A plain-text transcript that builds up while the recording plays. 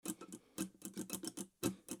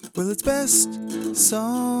Well, it's best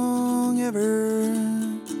song ever.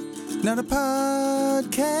 Not a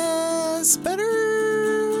podcast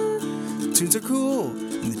better. Tunes are cool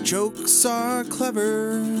and the jokes are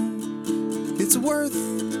clever. It's a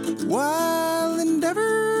worthwhile endeavor.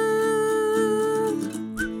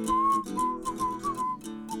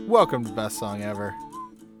 Welcome to Best Song Ever.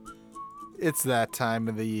 It's that time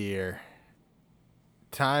of the year.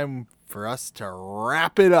 Time for us to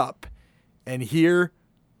wrap it up. And here,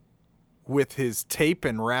 with his tape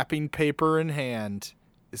and wrapping paper in hand,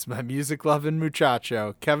 is my music-loving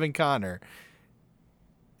muchacho, Kevin Connor.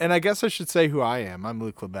 And I guess I should say who I am. I'm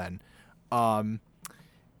Luke LeBen.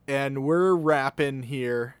 And we're wrapping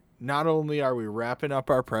here. Not only are we wrapping up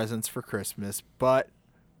our presents for Christmas, but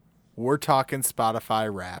we're talking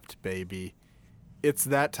Spotify Wrapped, baby. It's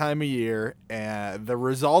that time of year, and the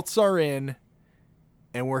results are in,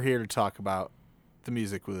 and we're here to talk about the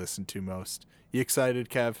music we listen to most. You excited,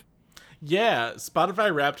 Kev? Yeah,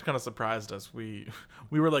 Spotify Wrapped kind of surprised us. We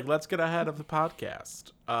were like, let's get ahead of the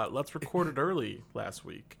podcast. Let's record it early last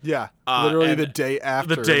week. Yeah, literally the day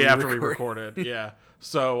after. The day after we recorded. Yeah.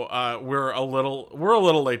 So we're a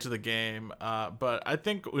little late to the game, but I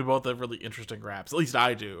think we both have really interesting raps. At least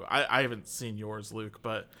I do. I haven't seen yours, Luke,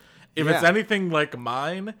 but if it's anything like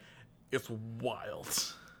mine, it's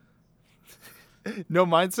wild. No,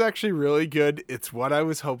 mine's actually really good. It's what I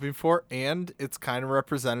was hoping for, and it's kind of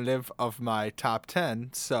representative of my top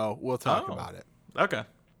 10, so we'll talk about it. Okay.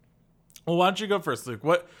 Well, why don't you go first, Luke?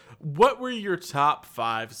 What were your top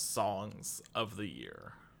 5 songs of the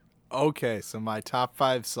year? Okay, so my top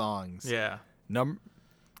 5 songs. Yeah.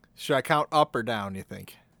 Should I count up or down, you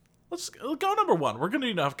think? Let's go number 1. We're going to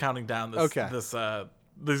do enough counting down these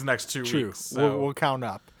next 2 weeks. So. We'll count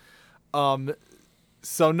up.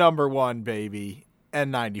 So number 1, baby,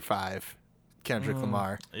 N95, Kendrick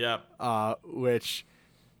Lamar. Yep. Which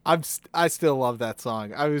I still love that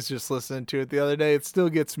song. I was just listening to it the other day. It still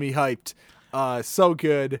gets me hyped. So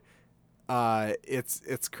good.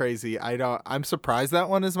 It's crazy. I'm surprised that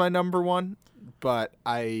one is my number 1, but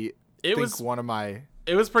It was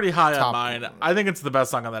pretty high on mine. I think it's the best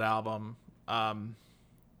song on that album. I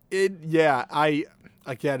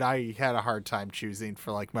had a hard time choosing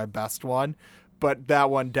for like my best one. But that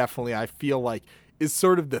one definitely, I feel like, is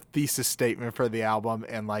sort of the thesis statement for the album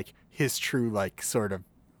and, like, his true, like, sort of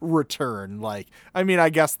return. Like, I mean, I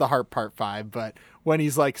guess the Heart Part 5, but when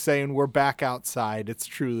he's, like, saying we're back outside, it's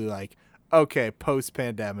truly like, okay,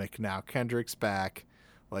 post-pandemic now. Kendrick's back,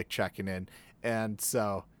 like, checking in. And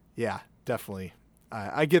so, yeah, definitely.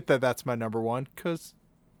 I get that that's my number 1 because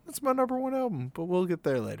that's my number 1 album, but we'll get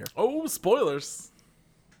there later. Oh, spoilers.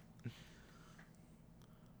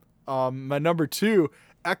 My number 2,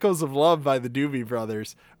 Echoes of Love by the Doobie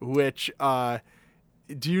Brothers, which,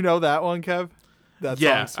 do you know that one, Kev? That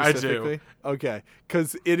song specifically? I do. Okay,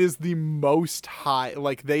 because it is the most high,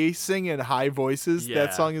 like they sing in high voices. Yeah.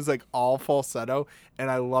 That song is like all falsetto, and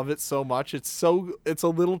I love it so much. It's a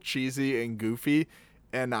little cheesy and goofy,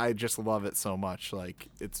 and I just love it so much. Like,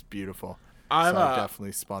 it's beautiful. I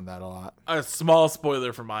definitely spun that a lot. A small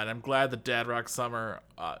spoiler for mine. I'm glad that Dad Rock Summer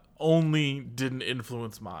only didn't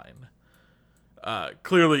influence mine.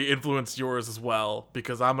 Clearly influenced yours as well,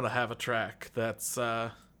 because I'm gonna have a track that's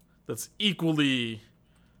equally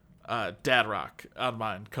Dad Rock on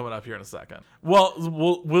mine coming up here in a second. Well,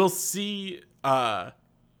 we'll see.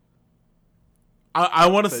 I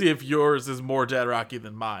want to see if yours is more Dad Rocky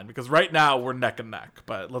than mine, because right now we're neck and neck,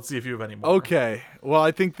 but let's see if you have any more. Okay. Well,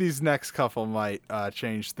 I think these next couple might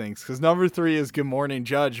change things, because number 3 is Good Morning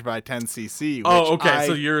Judge by 10cc. Oh, okay.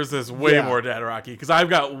 So yours is way more Dad Rocky, because I've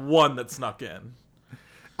got one that snuck in.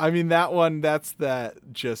 I mean, that one, that's that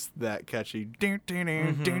catchy. Put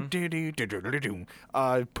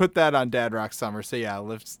that on Dad Rock Summer. So yeah,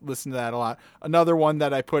 listen to that a lot. Another one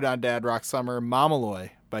that I put on Dad Rock Summer, Momaloy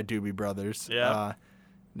by Doobie Brothers. Yeah.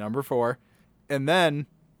 Number 4. And then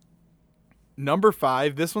number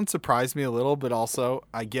 5, this one surprised me a little, but also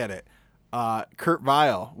I get it. Kurt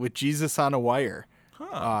Vile with Jesus on a Wire,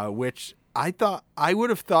 which I would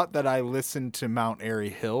have thought that I listened to Mount Airy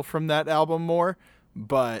Hill from that album more.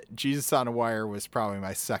 But Jesus on a Wire was probably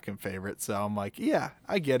my second favorite. So I'm like, yeah,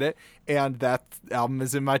 I get it. And that album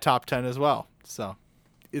is in my top 10 as well. So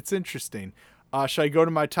it's interesting. Should I go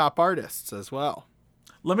to my top artists as well?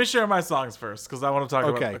 Let me share my songs first, because I want to talk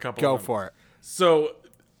about a couple of them. Go for it. So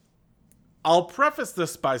I'll preface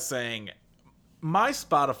this by saying my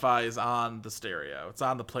Spotify is on the stereo. It's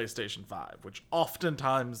on the PlayStation 5, which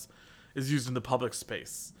oftentimes is used in the public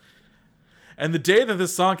space. And the day that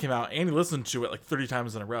this song came out, Annie listened to it like 30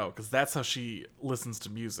 times in a row, because that's how she listens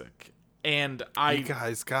to music. And You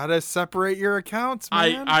guys gotta separate your accounts,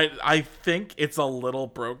 man. I think it's a little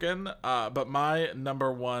broken, but my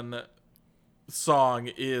number one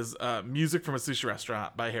song is Music from a Sushi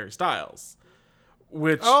Restaurant by Harry Styles,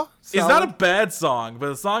 which is not a bad song, but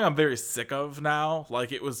a song I'm very sick of now.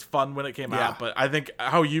 Like, it was fun when it came out, but I think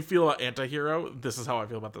how you feel about Antihero, this is how I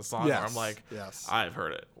feel about this song, where I'm like, I've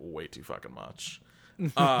heard it way too fucking much.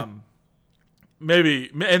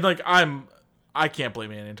 Maybe, and like, I can't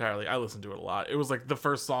blame it entirely. I listened to it a lot. It was like the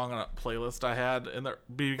first song on a playlist I had in the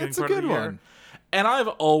beginning part of the year. And I've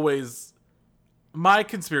always, my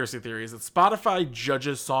conspiracy theory is that Spotify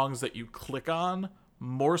judges songs that you click on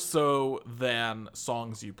more so than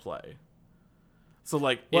songs you play. So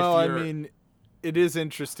like, I mean, it is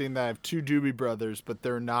interesting that I have two Doobie Brothers, but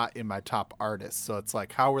they're not in my top artists. So it's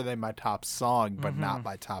like, how are they my top song, but not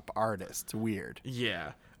my top artist? It's weird.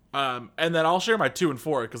 Yeah. And then I'll share my 2 and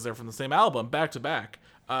 4 because they're from the same album, back to back.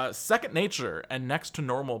 Second Nature and Next to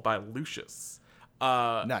Normal by Lucius.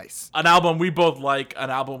 Nice. An album we both like. An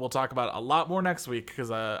album we'll talk about a lot more next week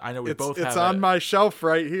because I know we both have it. It's on my shelf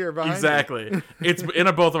right here behind me. It's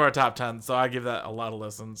in both of our top 10, so I give that a lot of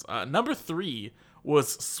listens. Number 3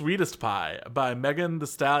 was Sweetest Pie by Megan Thee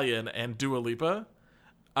Stallion and Dua Lipa.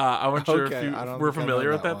 I wasn't sure if you were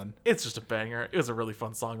familiar with that. One. It's just a banger. It was a really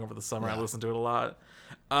fun song over the summer. I listened to it a lot.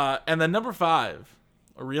 And then number 5,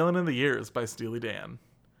 Reelin' in the Years by Steely Dan.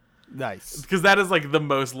 Nice. Because that is like the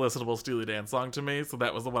most listenable Steely Dan song to me. So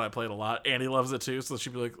that was the one I played a lot. Annie loves it too. So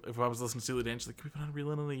she'd be like, if I was listening to Steely Dan, she's like, can we put on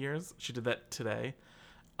Reelin' in the Years? She did that today.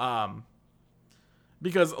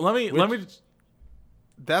 Because let me.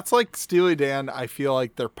 That's like Steely Dan. I feel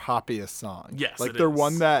like their poppiest song. Yes. Like they're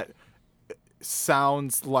one that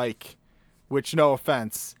sounds like, which no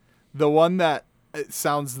offense, the one that it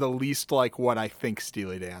sounds the least like what I think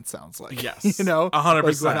Steely Dan sounds like. Yes. 100%.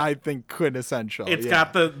 Like when I think quintessential. It's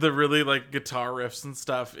got the really like guitar riffs and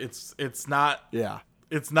stuff. It's not. Yeah.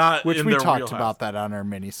 It's not. Which in we their talked wheelhouse. about that on our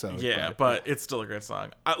mini-sode. Yeah, but it's still a great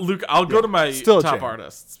song. Luke, I'll go to my top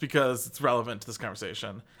artists because it's relevant to this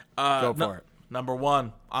conversation. Go for it. Number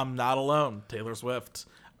 1, I'm Not Alone, Taylor Swift.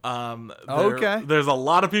 Okay. There's a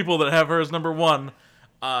lot of people that have her as number 1.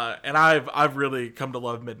 And I've really come to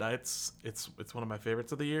love Midnights. It's one of my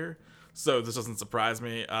favorites of the year. So this doesn't surprise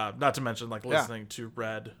me. Not to mention like listening to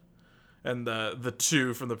Red and the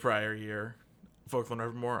 2 from the prior year, Folklore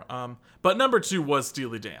Nevermore. But number 2 was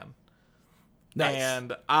Steely Dan. Nice.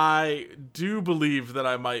 And I do believe that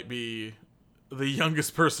I might be the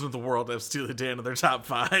youngest person in the world to have Steely Dan in their top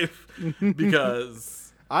 5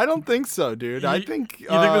 because I don't think so, dude. I think you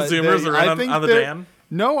think the Zoomers are on the Dan?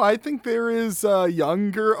 No, I think there is a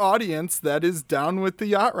younger audience that is down with the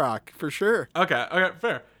yacht rock for sure. Okay,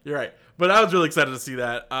 fair. You're right. But I was really excited to see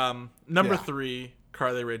that. Number 3,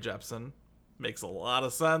 Carly Rae Jepsen. Makes a lot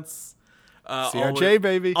of sense. CRJ,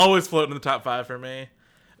 baby. Always floating in the top 5 for me.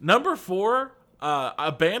 Number 4,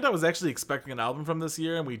 a band I was actually expecting an album from this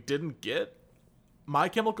year and we didn't get, My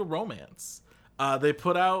Chemical Romance. They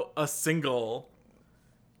put out a single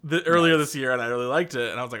earlier this year, and I really liked it.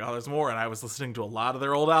 And I was like, oh, there's more. And I was listening to a lot of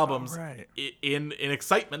their old albums in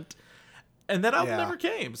excitement. And that album never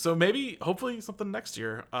came. So maybe, hopefully, something next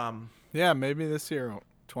year. Yeah, maybe this year,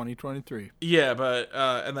 2023. Yeah, but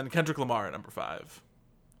and then Kendrick Lamar at number 5.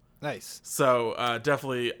 Nice. So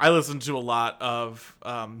definitely, I listened to a lot of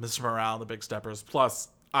Mr. Morale and the Big Steppers. Plus,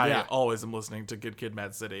 I always am listening to Good Kid,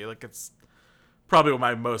 Mad City. Like, it's probably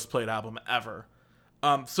my most played album ever.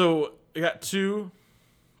 So I got 2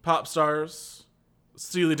 pop stars,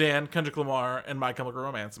 Steely Dan, Kendrick Lamar, and My Chemical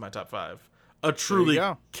Romance in my top 5. A truly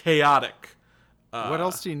chaotic. What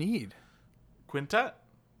else do you need? Quintet?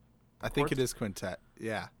 I think it is quintet.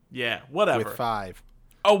 Yeah. Yeah, whatever. With 5.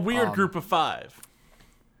 A weird group of 5.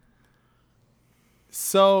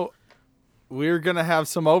 So we're going to have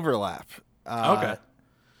some overlap. Okay.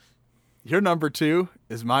 Your number 2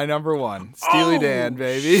 is my number 1. Steely Dan,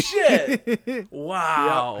 baby. Shit.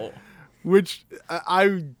 Wow. Yep. Which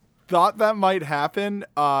I thought that might happen.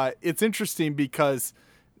 It's interesting because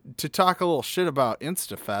to talk a little shit about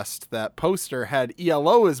InstaFest, that poster had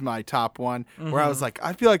ELO as my top 1, where I was like,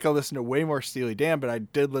 I feel like I listened to way more Steely Dan, but I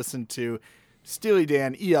did listen to Steely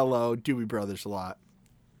Dan, ELO, Doobie Brothers a lot.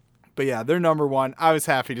 But yeah, they're number 1. I was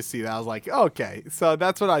happy to see that. I was like, okay, so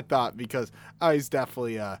that's what I thought because I was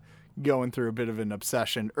definitely going through a bit of an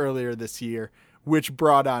obsession earlier this year, which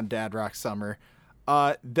brought on Dad Rock Summer.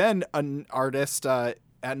 Then an artist at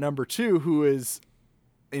number 2 who is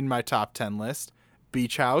in my top 10 list,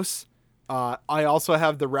 Beach House. I also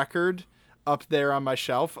have the record up there on my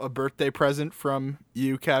shelf, A Birthday Present from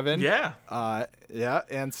You, Kevin. Yeah.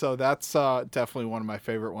 And so that's definitely one of my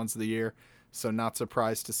favorite ones of the year. so not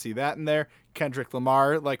surprised to see that in there. Kendrick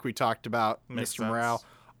Lamar, like we talked about, Makes Mr. sense. Morale.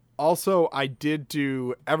 Also, I did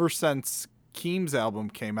do, ever since Keem's album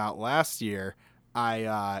came out last year,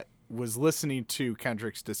 I was listening to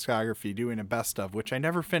Kendrick's discography, doing a best of, which I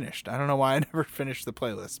never finished. I don't know why I never finished the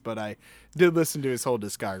playlist, but I did listen to his whole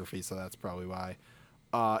discography, so that's probably why.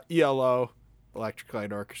 ELO, Electric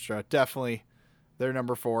Light Orchestra, definitely they're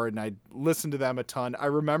number 4, and I listened to them a ton. I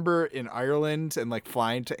remember in Ireland and like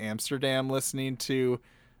flying to Amsterdam listening to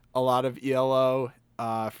a lot of ELO.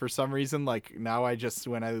 For some reason, like now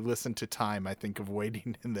when I listen to Time, I think of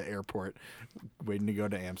waiting in the airport, waiting to go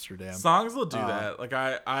to Amsterdam. Songs will do that. Like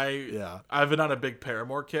I've been on a big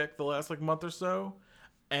Paramore kick the last like month or so,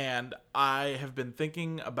 and I have been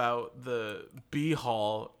thinking about the B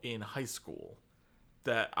Hall in high school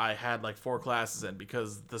that I had like 4 classes in,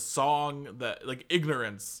 because the song that like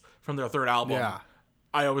Ignorance from their 3rd album,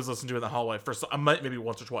 I always listen to in the hallway I might maybe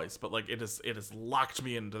once or twice, but like it has locked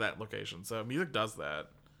me into that location. So music does that.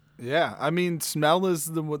 Yeah, I mean, smell is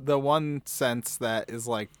the one sense that is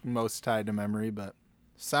like most tied to memory, but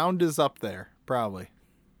sound is up there probably.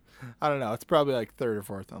 I don't know. It's probably like 3rd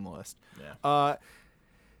or 4th on the list. Yeah.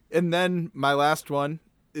 And then my last one,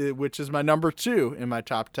 which is my number 2 in my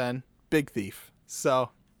top 10, Big Thief. So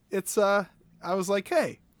it's I was like,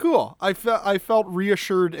 hey, cool. I felt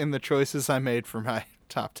reassured in the choices I made for my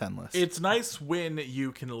top 10 list. It's nice when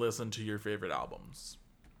you can listen to your favorite albums.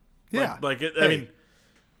 Yeah. I mean,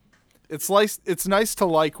 it's nice to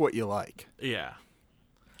like what you like. Yeah.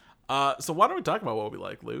 So why don't we talk about what we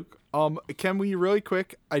like, Luke? Can we really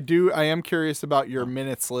quick? I am curious about your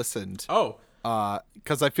minutes listened. Oh.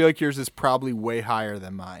 Because I feel like yours is probably way higher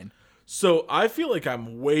than mine. So I feel like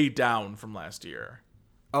I'm way down from last year.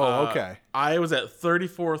 Oh, okay. I was at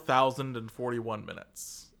 34,041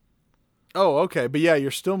 minutes. Oh, okay. But yeah,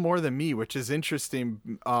 you're still more than me, which is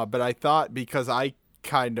interesting. But I thought, because I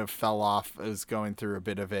kind of fell off, I was going through a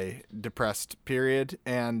bit of a depressed period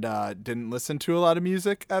and didn't listen to a lot of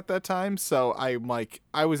music at that time. So I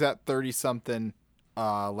was at 30 something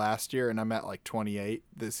last year, and I'm at like 28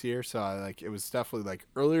 this year. So it was definitely like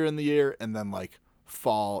earlier in the year, and then like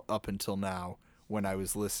fall up until now when I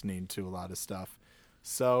was listening to a lot of stuff.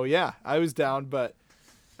 So yeah, I was down, but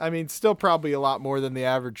I mean, still probably a lot more than the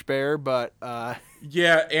average bear, but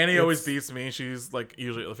yeah, Annie always beats me. She's like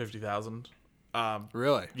usually at 50,000.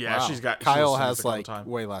 Really? Yeah, wow. Kyle has like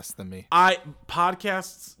way less than me.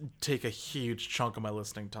 Podcasts take a huge chunk of my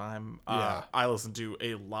listening time. Yeah. I listen to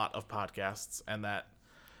a lot of podcasts, and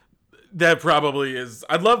that probably is.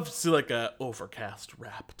 I'd love to see like a Overcast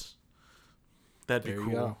Wrapped. That'd be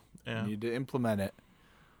cool. Go. Yeah. Need to implement it.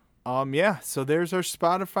 Yeah, so there's our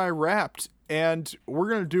Spotify Wrapped, and we're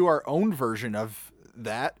going to do our own version of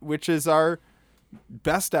that, which is our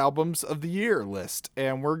best albums of the year list,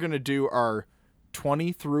 and we're going to do our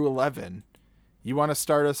 20 through 11. You want to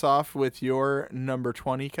start us off with your number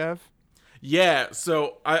 20, Kev? Yeah,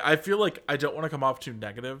 so I feel like I don't want to come off too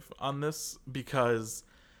negative on this, because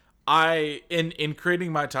in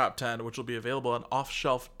creating my top 10, which will be available on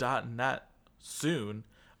offshelf.net soon,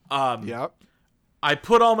 yep, I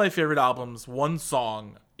put all my favorite albums, one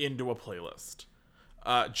song, into a playlist,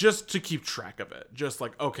 just to keep track of it. Just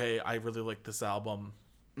like, okay, I really like this album,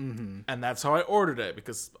 and that's how I ordered it,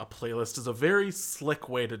 because a playlist is a very slick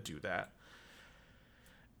way to do that.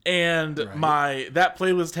 And that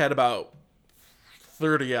playlist had about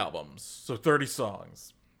 30 albums, so 30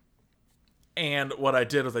 songs. And what I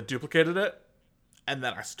did was I duplicated it, and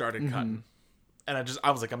then I started cutting. And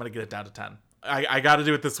I was like, I'm gonna get it down to 10. I got to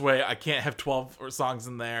do it this way. I can't have 12 songs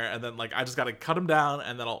in there, and then like I just got to cut them down,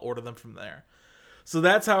 and then I'll order them from there. So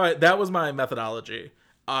that was my methodology.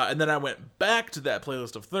 And then I went back to that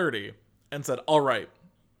playlist of 30 and said, all right,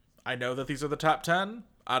 I know that these are the top 10.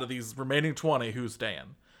 Out of these remaining 20, who's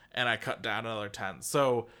staying? And I cut down another 10.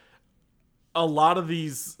 So a lot of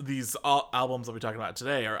these albums that we're talking about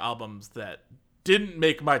today are albums that didn't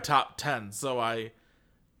make my top 10. So I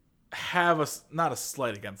have not a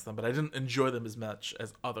slight against them, but I didn't enjoy them as much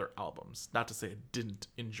as other albums. Not to say I didn't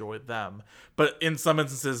enjoy them, but in some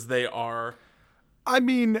instances they are. I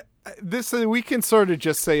mean, we can sort of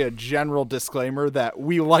just say a general disclaimer that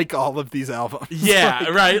we like all of these albums. Yeah,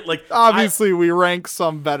 right. Like obviously, we rank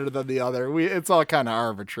some better than the other. It's all kind of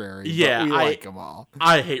arbitrary. Yeah, but we like them all.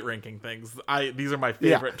 I hate ranking things. These are my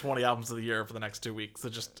favorite 20 albums of the year for the next 2 weeks. So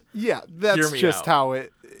just that's just how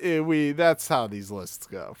that's how these lists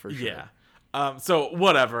go for sure. Yeah. So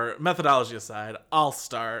whatever. Methodology aside, I'll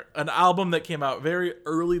start. An album that came out very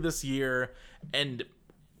early this year and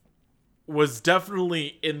was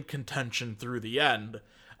definitely in contention through the end.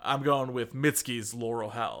 I'm going with Mitski's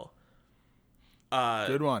Laurel Hell.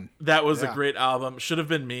 Good one. That was a great album. Should Have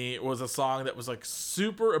Been Me was a song that was like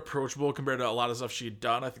super approachable compared to a lot of stuff she'd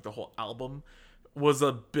done. I think the whole album was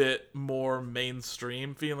a bit more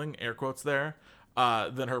mainstream feeling, air quotes there,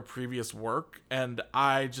 than her previous work. And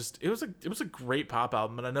it was a great pop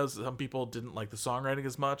album. And I know some people didn't like the songwriting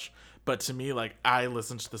as much, but to me, like, I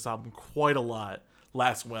listened to this album quite a lot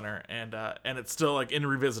last winter, and it's still like, in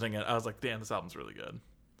revisiting it, I was like, damn, this album's really good.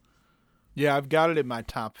 Yeah, I've got it in my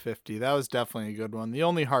top 50. That was definitely a good one. The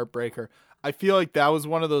Only Heartbreaker, I feel like that was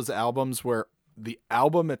one of those albums where the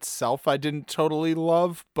album itself I didn't totally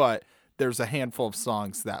love, but there's a handful of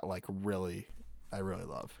songs that like I really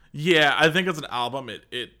love. Yeah, I think as an album,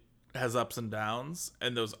 it has ups and downs,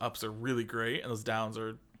 and those ups are really great, and those downs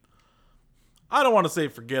are, I don't want to say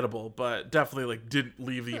forgettable, but definitely like didn't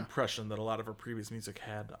leave the impression that a lot of her previous music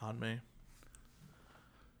had on me.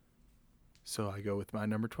 So I go with my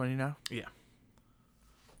number 20 now? Yeah.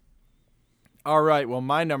 All right. Well,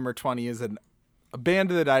 my number 20 is a band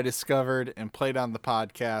that I discovered and played on the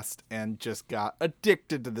podcast and just got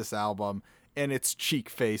addicted to this album. And it's Cheek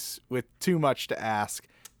Face with Too Much to Ask.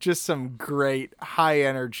 Just some great high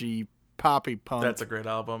energy poppy punk. That's a great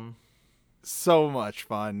album. So much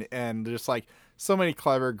fun. And just like so many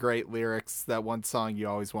clever, great lyrics. That one song, You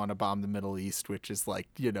Always Want to Bomb the Middle East, which is like,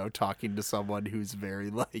 you know, talking to someone who's very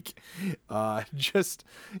like, just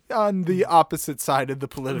on the opposite side of the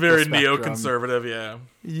political very spectrum. Neoconservative, yeah.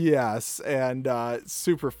 Yes, and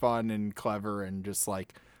super fun and clever and just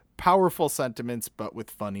like powerful sentiments, but with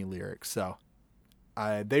funny lyrics. So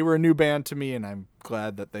they were a new band to me, and I'm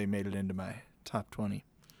glad that they made it into my top 20.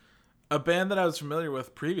 A band that I was familiar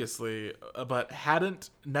with previously, but hadn't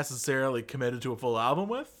necessarily committed to a full album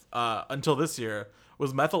with until this year,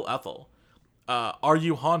 was Methyl Ethel. Are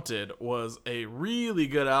You Haunted was a really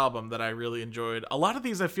good album that I really enjoyed. A lot of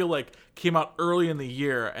these I feel like came out early in the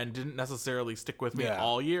year and didn't necessarily stick with me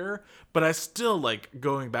all year, but I still like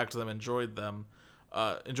going back to them, enjoy them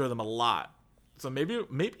a lot. So maybe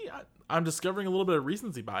I'm discovering a little bit of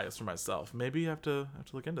recency bias for myself. Maybe I have to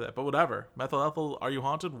look into that. But whatever. Methyl Ethel, Are You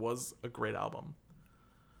Haunted was a great album.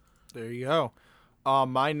 There you go.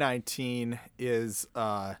 My 19 is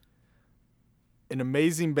an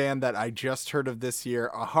amazing band that I just heard of this year.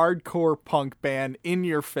 A hardcore punk band, In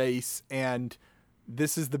Your Face. And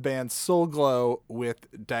this is the band Soul Glow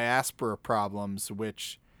with Diaspora Problems,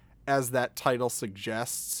 which, as that title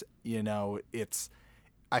suggests, you know,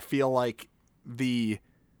 I feel like the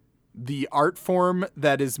art form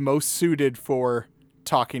that is most suited for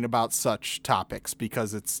talking about such topics,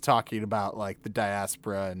 because it's talking about like the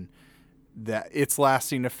diaspora and that its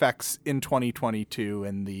lasting effects in 2022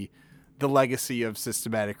 and the legacy of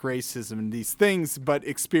systematic racism and these things, but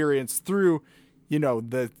experienced through, you know,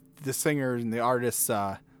 the singer and the artist's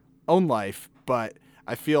own life. But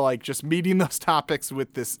I feel like just meeting those topics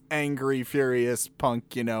with this angry, furious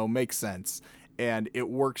punk, you know, makes sense. And it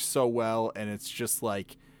works so well. And it's just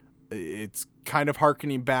like, it's kind of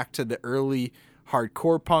hearkening back to the early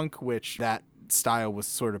hardcore punk, which that style was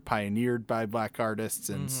sort of pioneered by black artists.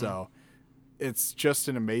 And so it's just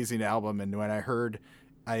an amazing album. And when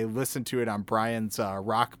I listened to it on Brian's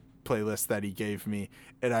rock playlist that he gave me,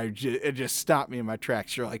 and it just stopped me in my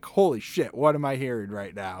tracks. You're like, holy shit, what am I hearing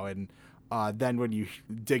right now? And then when you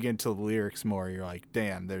dig into the lyrics more, you're like,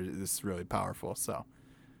 damn, this is really powerful. So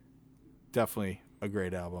definitely a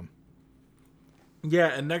great album. Yeah,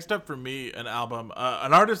 and next up for me, an album,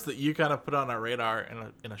 an artist that you kind of put on our radar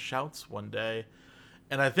in a shouts one day,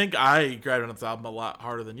 and I think I grabbed on this album a lot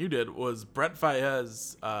harder than you did, was Brent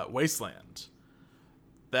Faiyaz, Wasteland.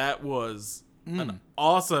 That was an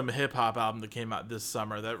awesome hip-hop album that came out this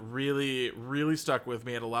summer that really, really stuck with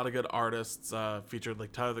me. It had a lot of good artists, featured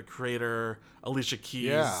like Tyler, the Creator, Alicia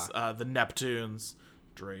Keys, the Neptunes,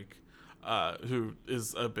 Drake, who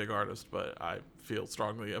is a big artist, but I feel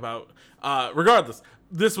strongly about. Regardless,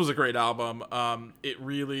 this was a great album. It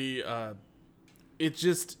really, I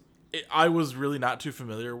was really not too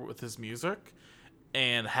familiar with his music,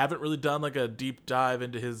 and haven't really done like a deep dive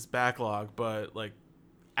into his backlog, but like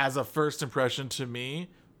as a first impression to me,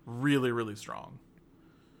 really, really strong.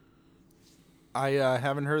 I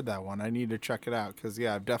haven't heard that one. I need to check it out because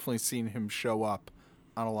I've definitely seen him show up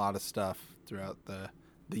on a lot of stuff throughout the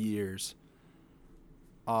years.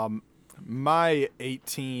 My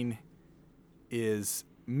 18 is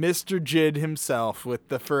Mr. Jid himself with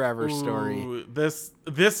the Forever Story. This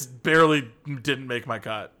barely didn't make my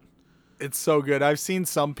cut. It's so good. I've seen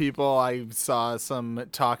some people, I saw some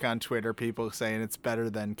talk on Twitter, people saying it's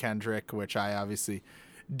better than Kendrick, which I obviously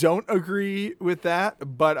don't agree with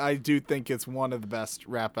that, but I do think it's one of the best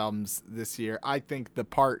rap albums this year. I think the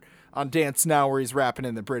part on Dance Now where he's rapping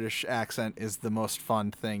in the British accent is the most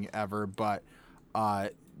fun thing ever, but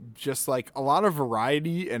just like a lot of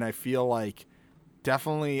variety, and I feel like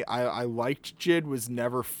definitely I liked JID, was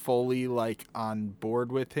never fully like on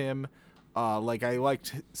board with him. Like I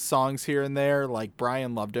liked songs here and there, like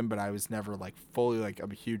Brian loved him, but I was never like fully like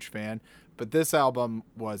I'm a huge fan. But this album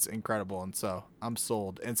was incredible, and so I'm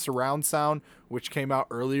sold. And Surround Sound, which came out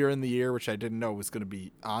earlier in the year, which I didn't know was going to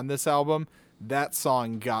be on this album, that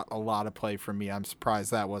song got a lot of play from me. I'm surprised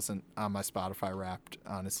that wasn't on my Spotify Wrapped,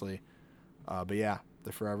 honestly. But yeah,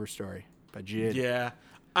 The Forever Story by JID. Yeah.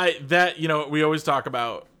 We always talk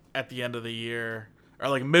about at the end of the year, or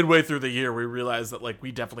like midway through the year, we realize that like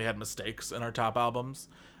we definitely had mistakes in our top albums.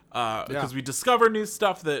 Because we discover new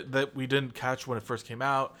stuff that we didn't catch when it first came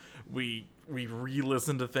out. We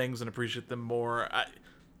re-listen to things and appreciate them more.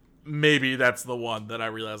 Maybe that's the one that I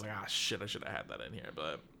realized like, shit, I should have had that in here.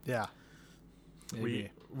 But yeah,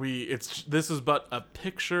 maybe. This is but a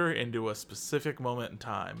picture into a specific moment in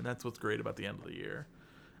time, and that's what's great about the end of the year.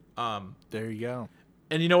 There you go.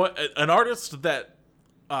 And you know what? An artist that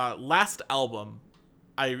last album,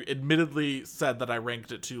 I admittedly said that I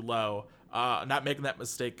ranked it too low. Not making that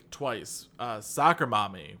mistake twice. Soccer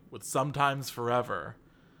Mommy with Sometimes Forever.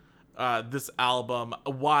 This album,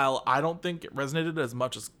 while I don't think it resonated as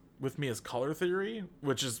much with me as Color Theory,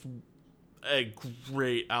 which is a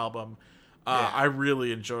great album, I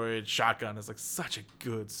really enjoyed Shotgun. It's like such a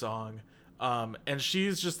good song. And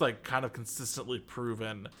she's just like kind of consistently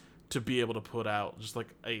proven to be able to put out just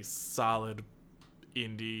like a solid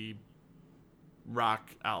indie rock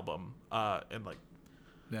album. And like,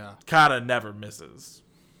 kind of never misses.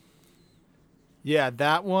 Yeah,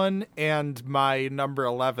 that one and my number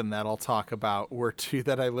 11 that I'll talk about were two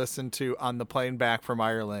that I listened to on the plane back from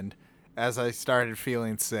Ireland as I started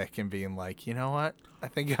feeling sick and being like, you know what? I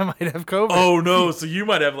think I might have COVID. Oh, no. So you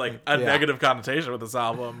might have like a negative connotation with this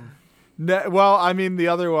album. Well, I mean, the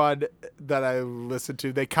other one that I listened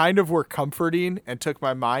to, they kind of were comforting and took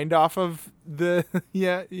my mind off of the,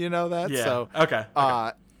 you know that? Yeah. So, okay.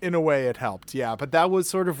 In a way it helped. Yeah. But that was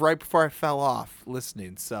sort of right before I fell off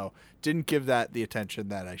listening. So didn't give that the attention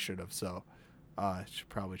that I should have. So I should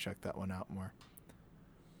probably check that one out more.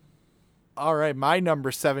 All right. My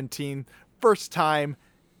number 17, first time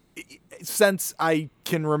since I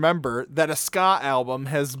can remember that a ska album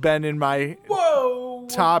has been in my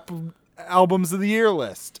top albums of the year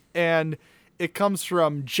list. And it comes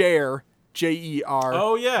from Jer, J-E-R.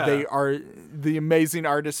 Oh, yeah. They are the amazing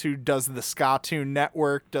artist who does the Ska Tune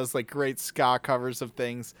Network, does like great ska covers of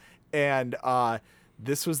things. And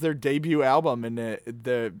this was their debut album. And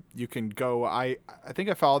you can go, I think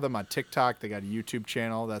I follow them on TikTok. They got a YouTube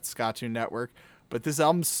channel, that's Ska Tune Network. But this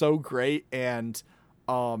album's so great. And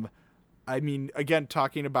I mean, again,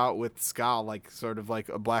 talking about with ska, like sort of like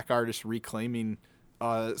a black artist reclaiming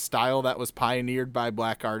style that was pioneered by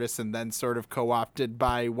black artists and then sort of co-opted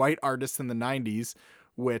by white artists in the 90s,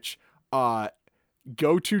 which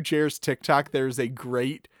go to Jer's TikTok. There's a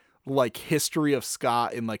great like history of ska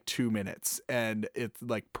in like 2 minutes, and it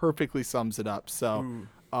like perfectly sums it up. So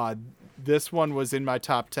this one was in my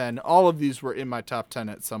top 10. All of these were in my top 10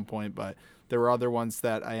 at some point, but there were other ones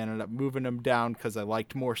that I ended up moving them down because I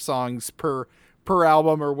liked more songs per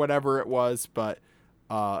album or whatever it was. But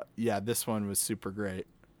yeah, this one was super great.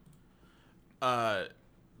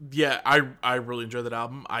 Yeah, I really enjoyed that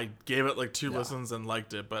album. I gave it like 2 listens and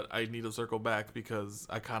liked it, but I need to circle back because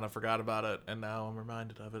I kind of forgot about it, and now I'm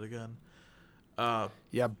reminded of it again.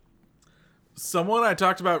 Yeah. Someone I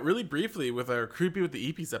talked about really briefly with our Creepy with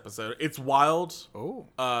the EPs episode. It's wild. Oh.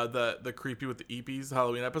 The Creepy with the EPs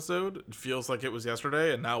Halloween episode. It feels like it was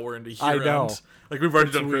yesterday, and now we're into year I know. end. Like we've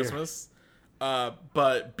already done weird. Christmas.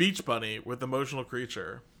 But Beach Bunny with Emotional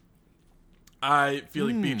Creature. I feel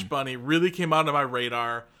like Beach Bunny really came onto my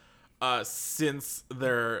radar since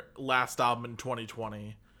their last album in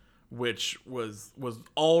 2020, which was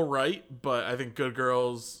all right, but I think Good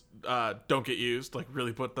Girls Don't Get Used like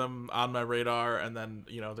really put them on my radar, and then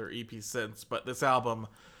their EP since. But this album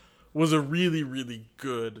was a really, really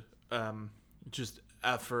good just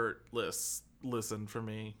effortless listen for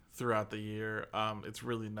me throughout the year. It's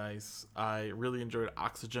really nice. I really enjoyed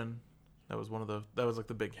Oxygen. That was like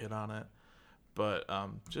the big hit on it. But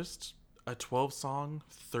just a 12-song,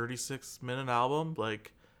 36-minute album,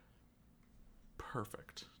 like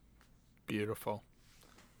perfect. Beautiful.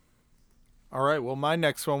 All right, well, my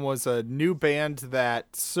next one was a new band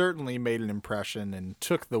that certainly made an impression and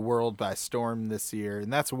took the world by storm this year,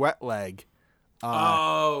 and that's Wet Leg.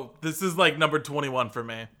 This is like number 21 for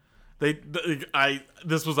me.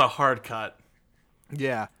 This was a hard cut.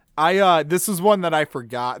 Yeah. I this is one that I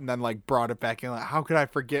forgot and then like brought it back in. Like, how could I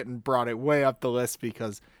forget, and brought it way up the list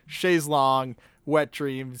because Chaise Long, Wet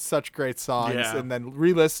Dreams, such great songs. Yeah. And then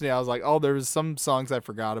re-listening, I was like, oh, there was some songs I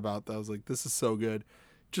forgot about that I was like, this is so good.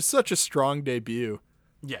 Just such a strong debut.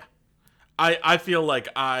 Yeah. I feel like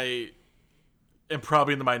I am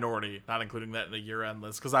probably in the minority, not including that in the year-end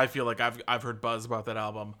list, because I feel like I've heard buzz about that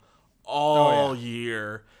album all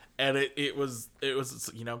year. And it was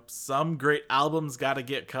some great albums got to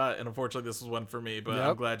get cut, and unfortunately this was one for me, but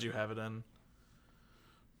I'm glad you have it in.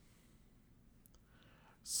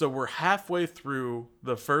 So we're halfway through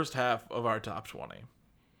the first half of our top 20.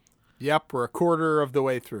 Yep, we're a quarter of the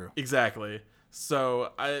way through. Exactly.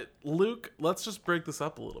 So Luke, let's just break this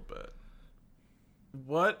up a little bit.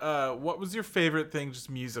 What was your favorite thing just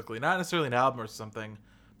musically? Not necessarily an album or something,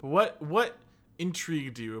 but what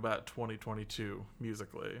intrigued you about 2022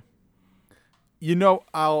 musically?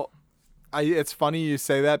 It's funny you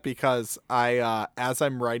say that because as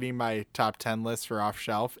I'm writing my top 10 list for Off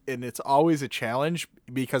Shelf, and it's always a challenge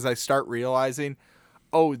because I start realizing,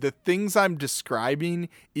 the things I'm describing,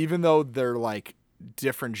 even though they're like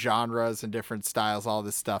different genres and different styles, all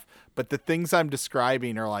this stuff, but the things I'm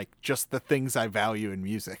describing are like just the things I value in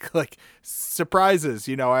music. Like surprises,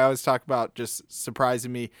 I always talk about just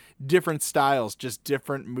surprising me, different styles, just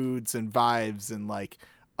different moods and vibes, and like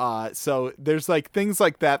so there's like things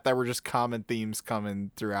like that were just common themes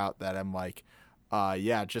coming throughout that I'm like,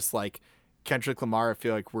 just like Kendrick Lamar, I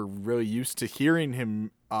feel like we're really used to hearing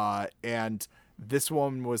him, and this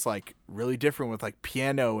one was like really different with like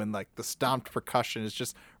piano and like the stomped percussion is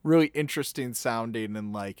just really interesting sounding,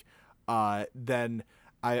 and like then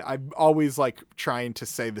I'm always like trying to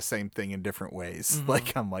say the same thing in different ways. Mm-hmm.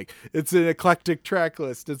 Like I'm like, it's an eclectic track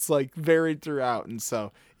list. It's like varied throughout. And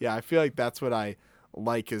so, yeah, I feel like that's what I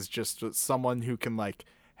like, is just someone who can like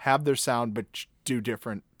have their sound, but do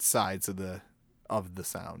different sides of the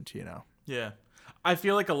sound, Yeah. I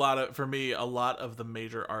feel like a lot of the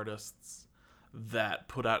major artists that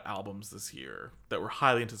put out albums this year that were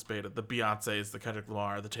highly anticipated, the Beyoncés, the Kendrick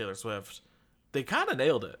Lamar, the Taylor Swift, they kind of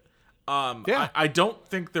nailed it. I don't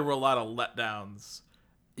think there were a lot of letdowns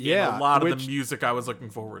in a lot of the music I was looking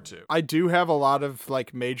forward to. I do have a lot of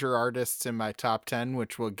like major artists in my top 10,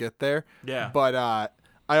 which we'll get there. Yeah. But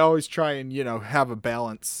I always try and, have a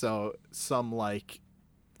balance. So some like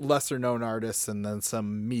lesser known artists, and then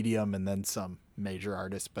some medium, and then some major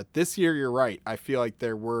artists. But this year, you're right. I feel like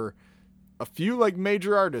there were a few like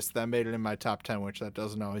major artists that made it in my top 10, which that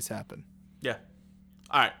doesn't always happen. Yeah.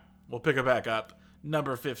 All right. We'll pick it back up.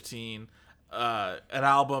 Number 15, an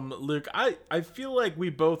album. Luke, I feel like we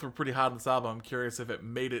both were pretty hot on this album. I'm curious if it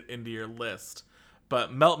made it into your list.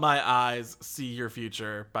 But Melt My Eyes, See Your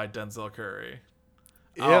Future by Denzel Curry.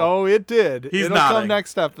 Yeah, it did. It'll nodding. Come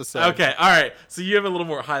next episode. Okay, all right. So you have a little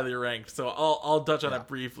more highly ranked. So I'll touch on it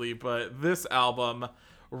briefly. But this album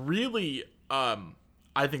really,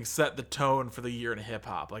 I think, set the tone for the year in hip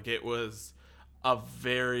hop. Like, it was a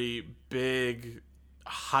very big,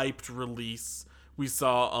 hyped release. We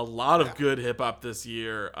saw a lot of good hip hop this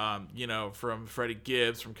year. From Freddie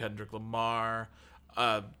Gibbs, from Kendrick Lamar,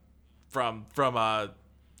 from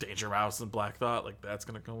Danger Mouse and Black Thought. Like, that's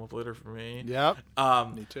gonna come up later for me. Yep.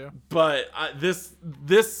 Me too. But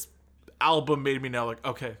this album made me know, like,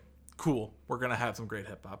 okay, cool, we're gonna have some great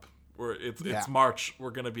hip hop. It's March.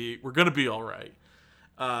 We're gonna be all right.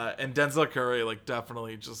 And Denzel Curry, like,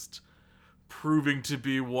 definitely just proving to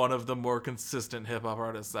be one of the more consistent hip hop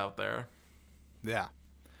artists out there. Yeah.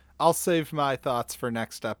 I'll save my thoughts for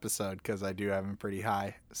next episode because I do have them pretty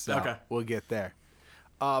high. So we'll get there.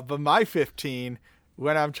 But my 15,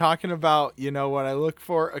 when I'm talking about, what I look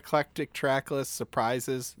for, eclectic track list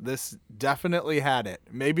surprises, this definitely had it.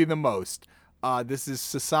 Maybe the most. This is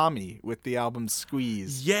Sasami with the album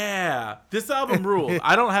Squeeze. Yeah, this album ruled.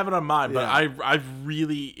 I don't have it on mine, but I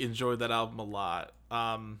really enjoyed that album a lot.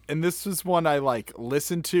 And this was one I like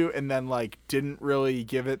listened to and then like didn't really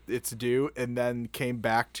give it its due, and then came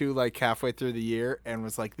back to like halfway through the year and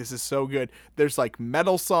was like, this is so good. There's like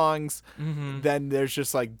metal songs, then there's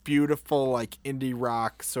just like beautiful like indie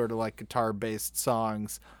rock sort of like guitar based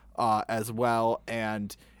songs as well,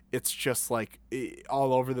 and it's just like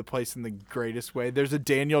all over the place in the greatest way. There's a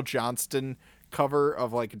Daniel Johnston cover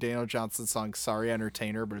of like a Daniel Johnston song, Sorry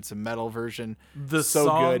Entertainer, but it's a metal version.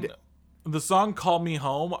 The song Call Me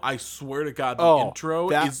Home, I swear to God, the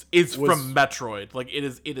intro is from Metroid. Like, it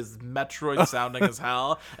is Metroid sounding as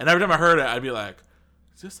hell. And every time I heard it, I'd be like,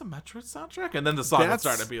 is this a Metroid soundtrack? And then the song would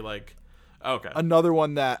start to be like, okay. Another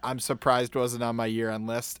one that I'm surprised wasn't on my year-end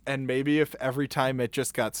list, and maybe if every time it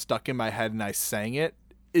just got stuck in my head and I sang it,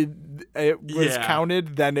 it was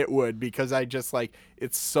counted, then it would, because I just like,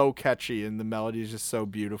 it's so catchy and the melody is just so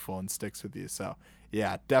beautiful and sticks with you. So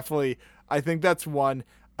yeah, definitely. I think that's one.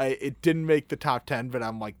 It didn't make the top 10, but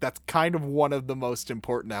I'm like, that's kind of one of the most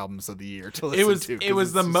important albums of the year to listen to. It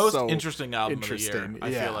was the most interesting album of the year.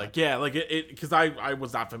 I feel like, because I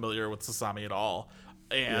was not familiar with Sasami at all.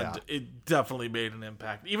 And it definitely made an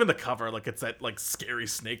impact. Even the cover, like it's that like scary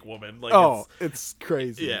snake woman. Like, it's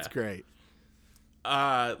crazy. Yeah. It's great.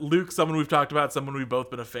 Luke, someone we've talked about, someone we've both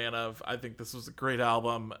been a fan of. I think this was a great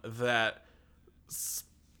album that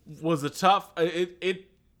was a tough.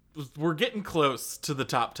 We're getting close to the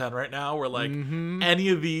top 10 right now. We're like, any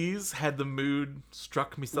of these, had the mood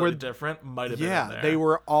struck me slightly different, might have been in there. They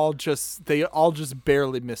all just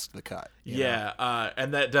barely missed the cut.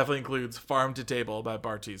 And that definitely includes Farm to Table by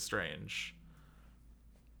Bartees Strange.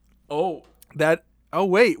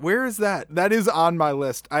 Wait, where is that? That is on my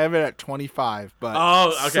list. I have it at 25,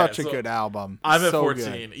 but such a good album. I'm at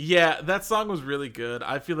 14. Good. Yeah, that song was really good.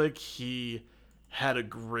 I feel like he had a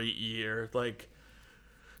great year. Like,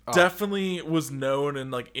 definitely was known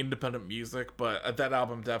in like independent music, but that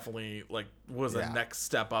album definitely like was a next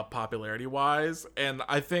step up popularity wise. And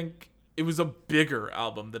I think it was a bigger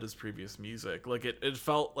album than his previous music. Like it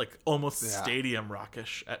felt like almost stadium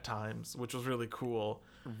rockish at times, which was really cool.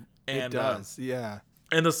 And, it does,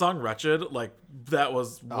 And the song Wretched, like that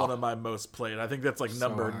was one of my most played. I think that's like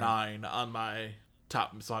number 9 on my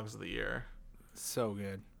top songs of the year. So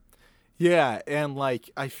good. Yeah, and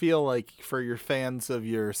like I feel like for your fans of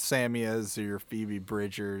your Samias or your Phoebe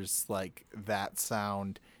Bridgers, like that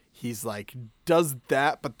sound, he's like does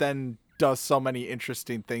that, but then does so many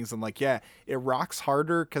interesting things. And like, it rocks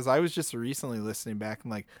harder, because I was just recently listening back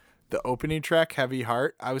and like the opening track, Heavy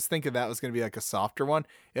Heart, I was thinking that was going to be like a softer one.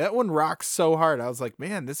 That one rocks so hard. I was like,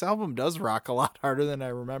 man, this album does rock a lot harder than I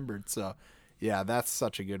remembered. So yeah, that's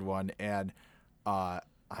such a good one. And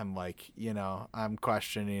I'm like, I'm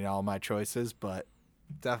questioning all my choices, but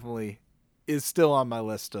definitely is still on my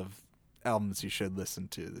list of albums you should listen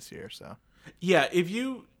to this year. So yeah, if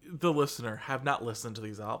you, the listener, have not listened to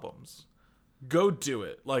these albums, go do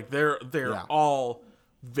it. Like they're all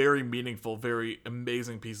very meaningful, very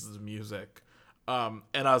amazing pieces of music. And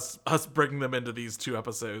us bringing them into these 2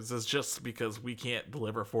 episodes is just because we can't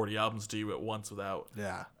deliver 40 albums to you at once without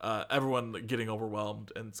everyone getting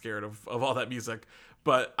overwhelmed and scared of all that music.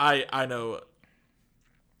 But I know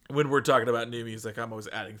when we're talking about new music, I'm always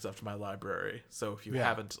adding stuff to my library. So if you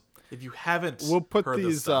haven't we'll put heard these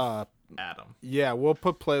this stuff, add them. Yeah, we'll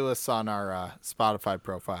put playlists on our Spotify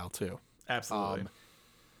profile too. Absolutely.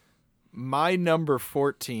 My number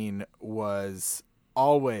 14 was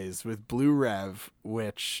Always with Blue Rev,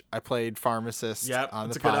 which I played Pharmacist on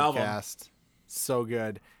the podcast. So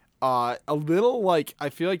good. A little like, I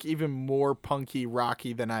feel like even more punky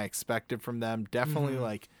rocky than I expected from them. Definitely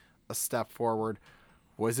like a step forward.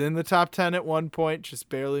 Was in the top 10 at one point, just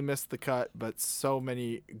barely missed the cut, but so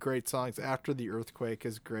many great songs. After the Earthquake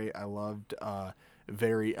is great. I loved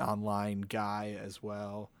Very Online Guy as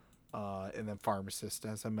well. And then Pharmacist,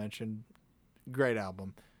 as I mentioned. Great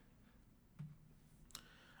album.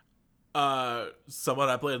 Someone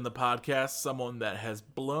I played in the podcast, someone that has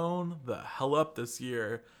blown the hell up this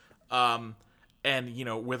year. And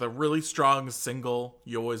with a really strong single,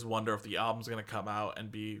 you always wonder if the album's going to come out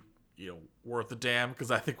and be, worth a damn. Because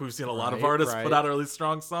I think we've seen a lot of artists put out a really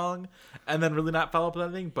strong song and then really not follow up with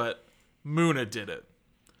anything. But Muna did it.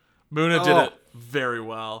 Muna did it very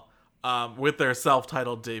well with their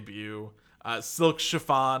self-titled debut. Silk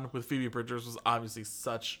Chiffon with Phoebe Bridgers was obviously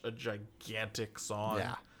such a gigantic song.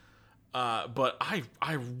 Yeah. But I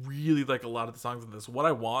really like a lot of the songs in this. What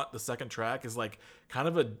I Want, the second track, is like kind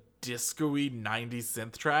of a disco-y 90s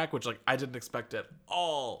synth track, which like I didn't expect at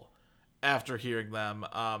all after hearing them.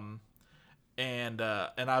 And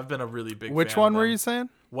I've been a really big fan. Which one were you saying?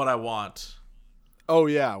 What I Want. Oh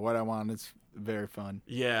yeah, What I Want is very fun.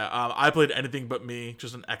 Yeah, I played Anything But Me,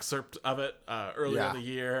 just an excerpt of it earlier in the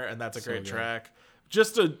year, and that's a great track.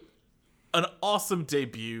 Just an awesome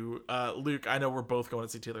debut. Luke, I know we're both going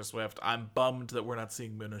to see Taylor Swift. I'm bummed that we're not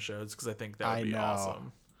seeing Muna shows, because I think that would be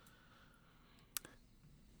awesome.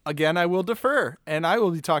 Again, I will defer, and I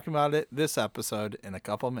will be talking about it this episode in a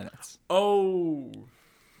couple minutes. Oh.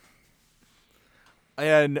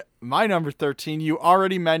 And my number 13, you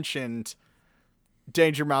already mentioned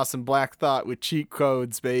Danger Mouse and Black Thought with Cheat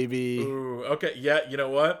Codes, baby. Ooh, okay. Yeah, you know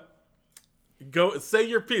what? Go say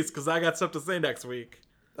your piece, because I got stuff to say next week.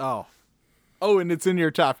 Oh, and it's in your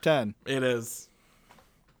top 10. It is.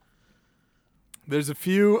 There's a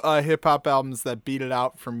few hip-hop albums that beat it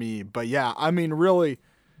out for me. But yeah, I mean, really,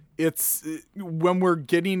 it's when we're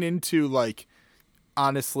getting into, like,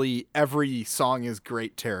 honestly, every song is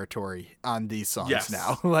great territory on these songs Yes.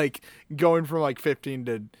 now. Like going from like 15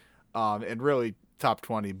 to and really top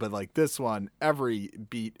 20, but like this one, every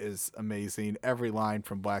beat is amazing, every line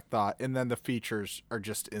from Black Thought, and then the features are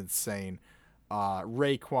just insane.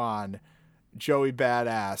 Raekwon, Joey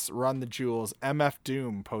Badass, Run the Jewels, MF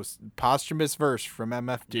Doom, posthumous verse from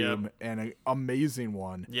MF Doom, and an amazing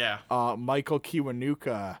one. Yeah. Michael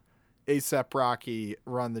Kiwanuka, A$AP Rocky,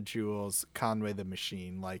 Run the Jewels, Conway the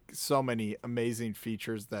Machine. Like so many amazing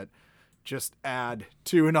features that just add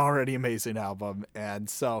to an already amazing album. And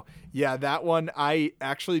so, yeah, that one, I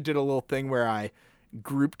actually did a little thing where I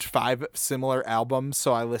grouped 5 similar albums.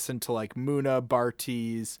 So I listened to like Muna,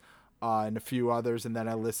 Bartees, and a few others. And then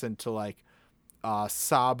I listened to like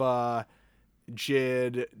Saba,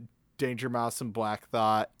 Jid, Danger Mouse, and Black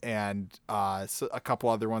Thought, and so a couple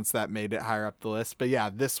other ones that made it higher up the list. But yeah,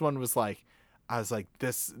 this one was like, I was like,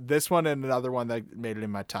 this one and another one that made it in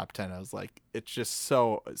my top 10. I was like, it's just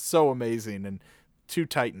so amazing, and 2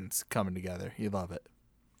 titans coming together. You love it.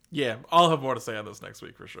 Yeah, I'll have more to say on this next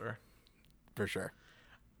week for sure. For sure.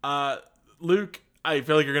 Luke, I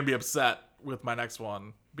feel like you're going to be upset with my next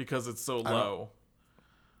one because it's so low.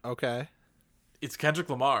 Okay. It's Kendrick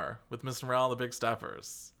Lamar with Mr. Morale and the Big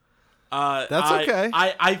Steppers. That's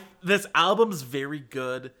okay. This album's very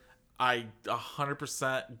good. I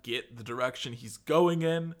 100% get the direction he's going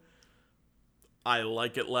in. I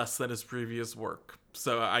like it less than his previous work.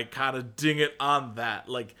 So I kind of ding it on that.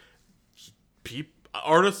 Like,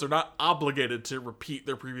 artists are not obligated to repeat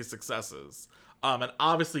their previous successes. And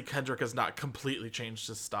obviously Kendrick has not completely changed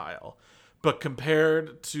his style. But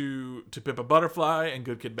compared to Pimp a Butterfly and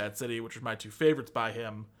Good Kid, Mad City, which are my 2 favorites by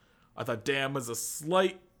him, I thought Damn was a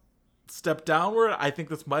slight step downward. I think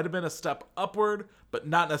this might have been a step upward, but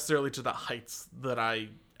not necessarily to the heights that I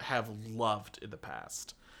have loved in the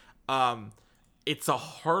past. It's a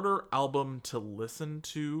harder album to listen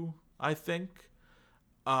to, I think.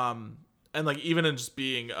 And like even in just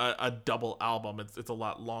being a double album, it's a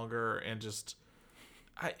lot longer, and just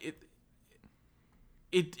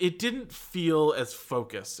it didn't feel as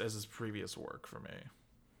focused as his previous work for me.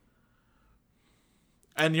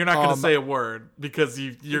 And you're not going to say a word because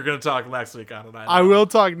you're going to talk next week on it. I will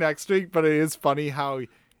talk next week, but it is funny how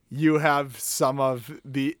you have some of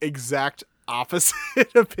the exact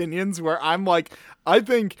opposite opinions where I'm like, I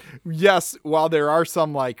think, yes, while there are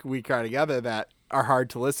some like We Cry Together that are hard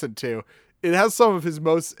to listen to, it has some of his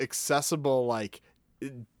most accessible, like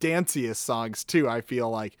danciest songs too, I feel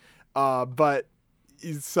like. But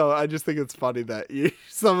so I just think it's funny that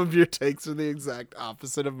some of your takes are the exact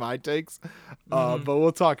opposite of my takes. But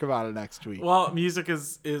we'll talk about it next week. Well, music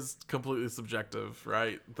is completely subjective,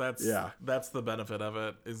 right? That's the benefit of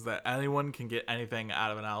it, is that anyone can get anything out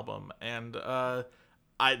of an album. And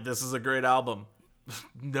this is a great album.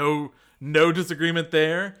 No disagreement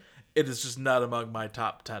there. It is just not among my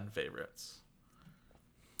top 10 favorites.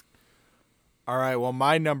 All right, well,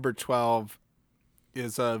 my number 12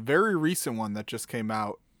 is a very recent one that just came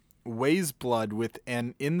out, Ways Blood with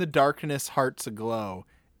an In the Darkness Hearts Aglow.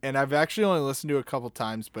 And I've actually only listened to it a couple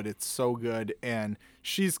times, but it's so good. And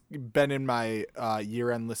she's been in my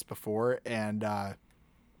year-end list before, and I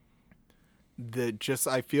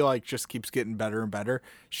feel like just keeps getting better and better.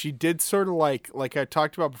 She did sort of like I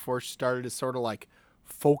talked about before, she started as sort of like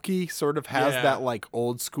folky, sort of has that like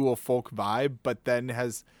old school folk vibe, but then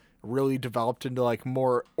has really developed into like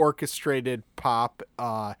more orchestrated pop,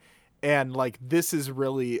 and like this is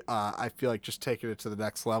really I feel like just taking it to the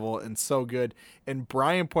next level and so good. And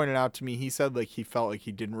Brian pointed out to me, he said like he felt like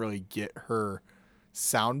he didn't really get her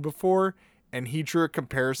sound before, and he drew a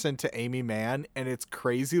comparison to Amy Mann, and it's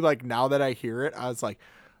crazy. Like now that I hear it, I was like,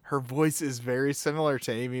 her voice is very similar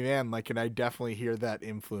to Amy Mann, like, and I definitely hear that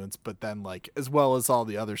influence, but then like as well as all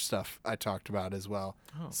the other stuff I talked about as well.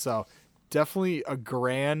 So definitely a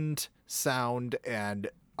grand sound, and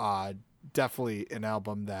definitely an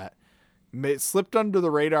album that slipped under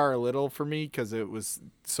the radar a little for me because it was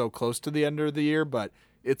so close to the end of the year, but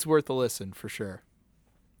it's worth a listen for sure.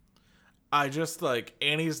 I just like,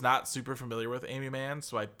 Annie's not super familiar with Amy Mann,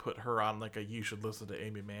 so I put her on like a you should listen to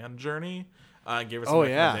Amy Mann journey, and gave her some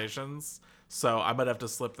recommendations. So I might have to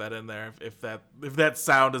slip that in there if that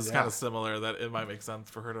sound is kind of similar, that it might make sense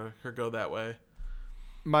for her to go that way.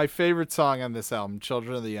 My favorite song on this album,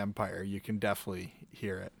 Children of the Empire, you can definitely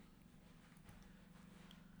hear it.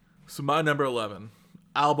 So my number 11,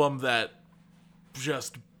 album that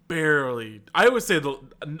just barely, I always say the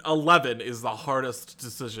 11 is the hardest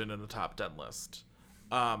decision in a top 10 list.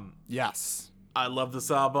 Yes. I love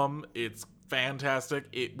this album. It's fantastic.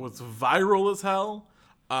 It was viral as hell.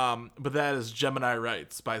 But that is Gemini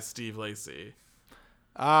Rights by Steve Lacy.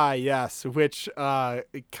 Ah, yes, which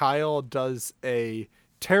Kyle does a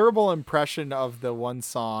terrible impression of the one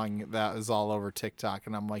song that is all over TikTok,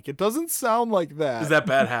 and I'm like, it doesn't sound like Is that. that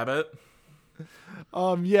Bad Habit?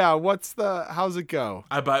 Yeah, how's it go?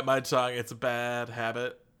 I bite my tongue. It's a bad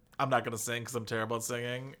habit. I'm not gonna sing because I'm terrible at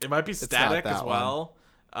singing. It might be not Static that as well.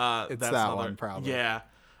 It's that's that another, one, probably. Yeah.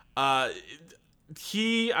 I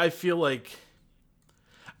feel like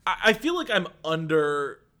I feel like I'm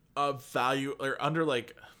under value or under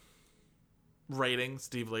like rating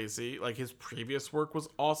Steve Lacy. Like his previous work was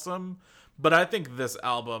awesome, but I think this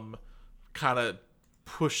album kind of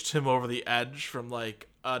pushed him over the edge from like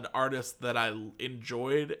an artist that I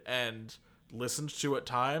enjoyed and listened to at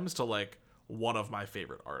times to like one of my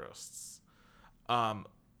favorite artists.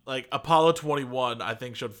 Like Apollo 21, I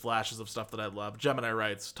think showed flashes of stuff that I love. Gemini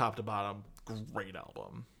Rights, top to bottom, great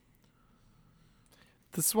album.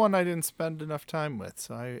 This one I didn't spend enough time with,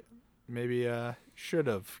 so I maybe should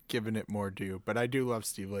have given it more due. But I do love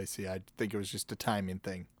Steve Lacy. I think it was just a timing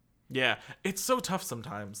thing. Yeah, it's so tough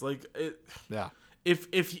sometimes. Like, Yeah.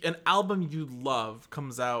 if an album you love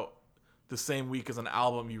comes out the same week as an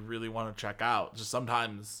album you really want to check out, just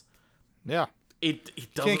sometimes Yeah. it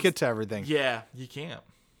doesn't. Can't get to everything. Yeah, you can't.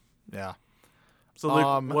 Yeah. So,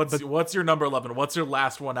 Luke, what's your number 11? What's your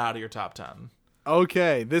last one out of your top 10?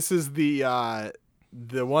 Okay, this is the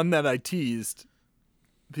one that I teased.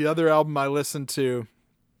 The other album I listened to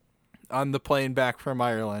on the plane back from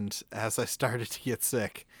Ireland as I started to get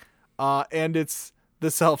sick. And it's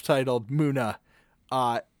the self-titled Muna.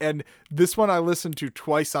 And this one I listened to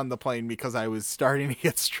twice on the plane because I was starting to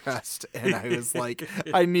get stressed. And I was like,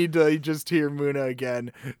 I need to just hear Muna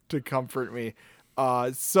again to comfort me.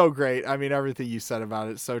 So great. I mean, everything you said about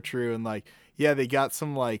it is so true. And like, yeah, they got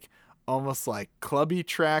some like almost like clubby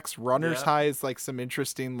tracks. Runner's High is like some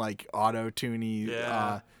interesting like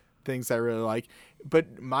auto-tuney things I really like.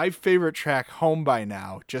 But my favorite track, Home by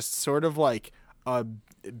Now, just sort of like a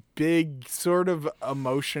big sort of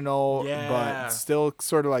emotional but still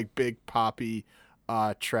sort of like big poppy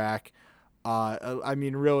track. I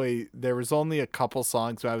mean, really, there was only a couple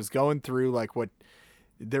songs, but I was going through like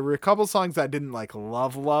there were a couple songs I didn't like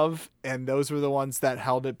love, and those were the ones that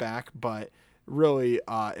held it back. But really,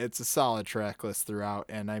 it's a solid track list throughout.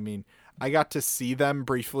 And I mean, I got to see them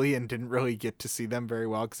briefly and didn't really get to see them very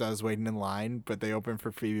well because I was waiting in line, but they opened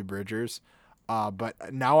for Phoebe Bridgers.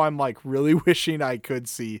 But now I'm like really wishing I could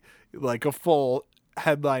see like a full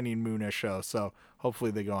headlining Muna show. So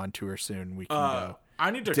hopefully they go on tour soon. We can go.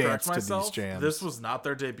 I need to correct myself. These jams. This was not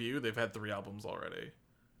their debut. They've had 3 albums already.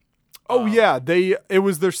 Oh yeah, it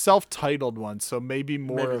was their self-titled one, so maybe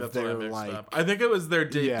more of their like. Up. I think it was their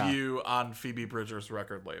debut on Phoebe Bridgers'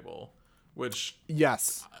 record label, which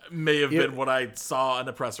may have been what I saw in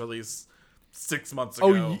a press release 6 months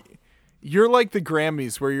ago. You're like the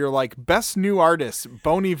Grammys, where you're like best new artist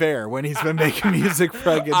Bon Iver when he's been making music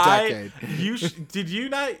for like a decade. Did you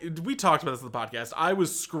not? We talked about this in the podcast. I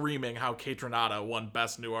was screaming how Kate Renata won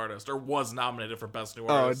best new artist or was nominated for best new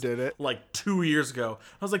artist. Oh, did it? Like 2 years ago.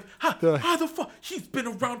 I was like, how the fuck? He's been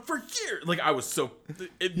around for years. Like I was so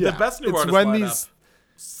the best new artist when lineup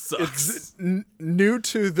sucks. It's new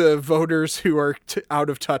to the voters who are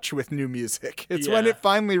out of touch with new music. It's when it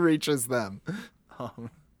finally reaches them.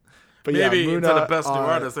 But maybe Muna, instead of best new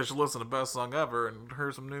artist, they should listen to best song ever and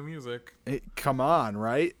hear some new music. Come on,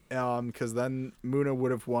 right? Because then Muna would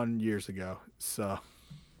have won years ago. So,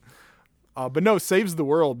 but no, Saves the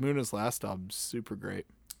World. Muna's last album, super great.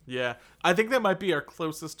 Yeah, I think that might be our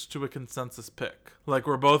closest to a consensus pick. Like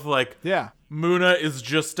we're both like, yeah, Muna is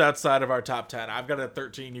just outside of our top 10. I've got it at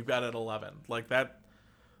 13. You've got it at 11. Like that.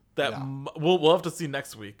 We'll have to see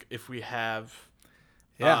next week if we have.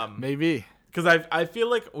 Yeah, maybe. Because I feel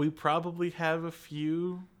like we probably have a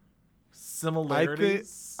few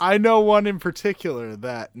similarities. I know one in particular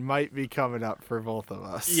that might be coming up for both of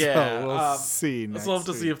us. Yeah, so we'll see. We'll have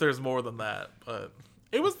to see if there's more than that. But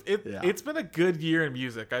it's been a good year in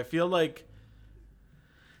music. I feel like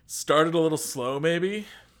started a little slow maybe,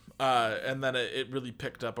 and then it really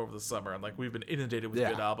picked up over the summer. And like we've been inundated with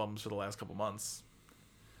good albums for the last couple months.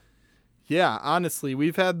 Yeah, honestly,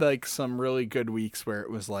 we've had like some really good weeks where it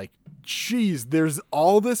was like, geez, there's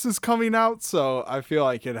all this is coming out. So I feel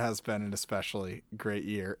like it has been an especially great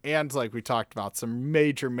year. And like we talked about, some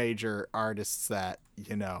major artists that,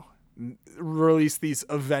 release these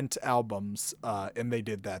event albums. And they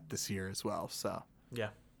did that this year as well. So yeah,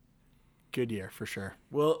 good year for sure.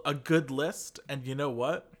 Well, a good list. And you know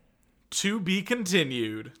what? To be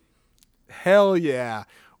continued. Hell yeah.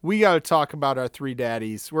 We got to talk about our 3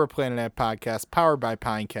 daddies. We're a Planet Ant podcast powered by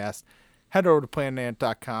Pinecast. head over to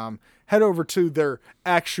planetant.com, head over to their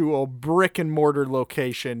actual brick and mortar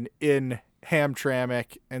location in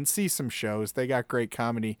Hamtramck and see some shows. They got great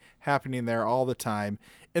comedy happening there all the time.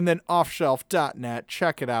 And then offshelf.net,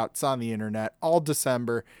 check it out. It's on the internet all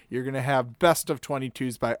December. You're going to have best of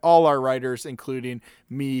 22s by all our writers, including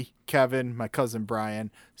me, Kevin, my cousin Brian.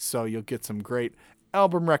 So you'll get some great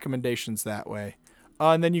album recommendations that way.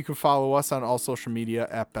 And then you can follow us on all social media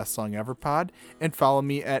at Best Song Ever Pod, and follow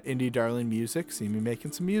me at Indie Darling Music. See me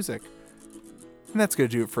making some music. And that's going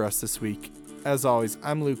to do it for us this week. As always,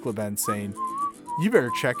 I'm Luke LeBen saying, you better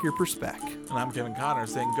check your perspec. And I'm Kevin Connor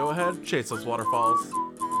saying, go ahead, chase those waterfalls.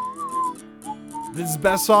 This is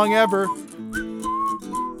Best Song Ever.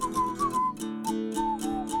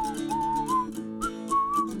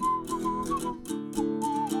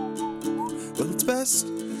 Well, it's best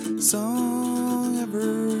song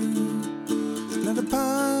ever. Not a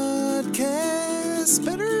podcast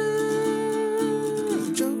better.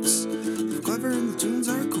 The jokes are clever and the tunes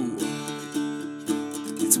are cool.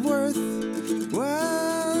 It's worth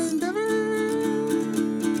while endeavor.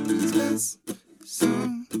 It's best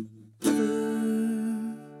song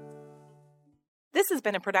ever. This has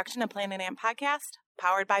been a production of Planet Ant Podcast,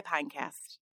 powered by Pinecast.